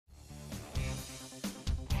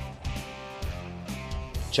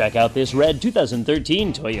Check out this red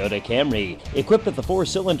 2013 Toyota Camry, equipped with a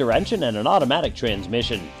 4-cylinder engine and an automatic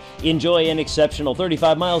transmission. Enjoy an exceptional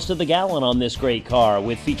 35 miles to the gallon on this great car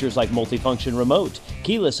with features like multifunction remote,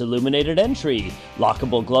 keyless illuminated entry,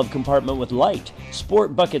 lockable glove compartment with light,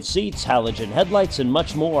 sport bucket seats, halogen headlights, and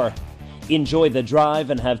much more. Enjoy the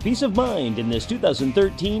drive and have peace of mind in this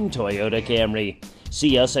 2013 Toyota Camry.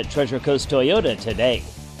 See us at Treasure Coast Toyota today.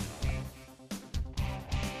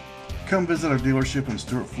 Come visit our dealership in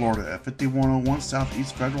Stuart, Florida at 5101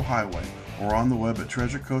 Southeast Federal Highway or on the web at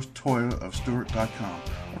treasurecoasttoyotaofstuart.com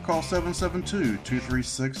or call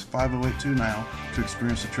 772-236-5082 now to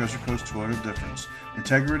experience the Treasure Coast Toyota difference.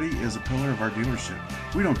 Integrity is a pillar of our dealership.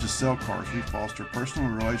 We don't just sell cars, we foster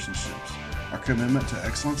personal relationships. Our commitment to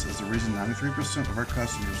excellence is the reason 93% of our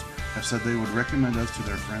customers have said they would recommend us to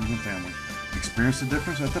their friends and family. Experience the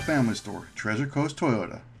difference at the family store, Treasure Coast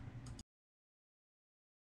Toyota.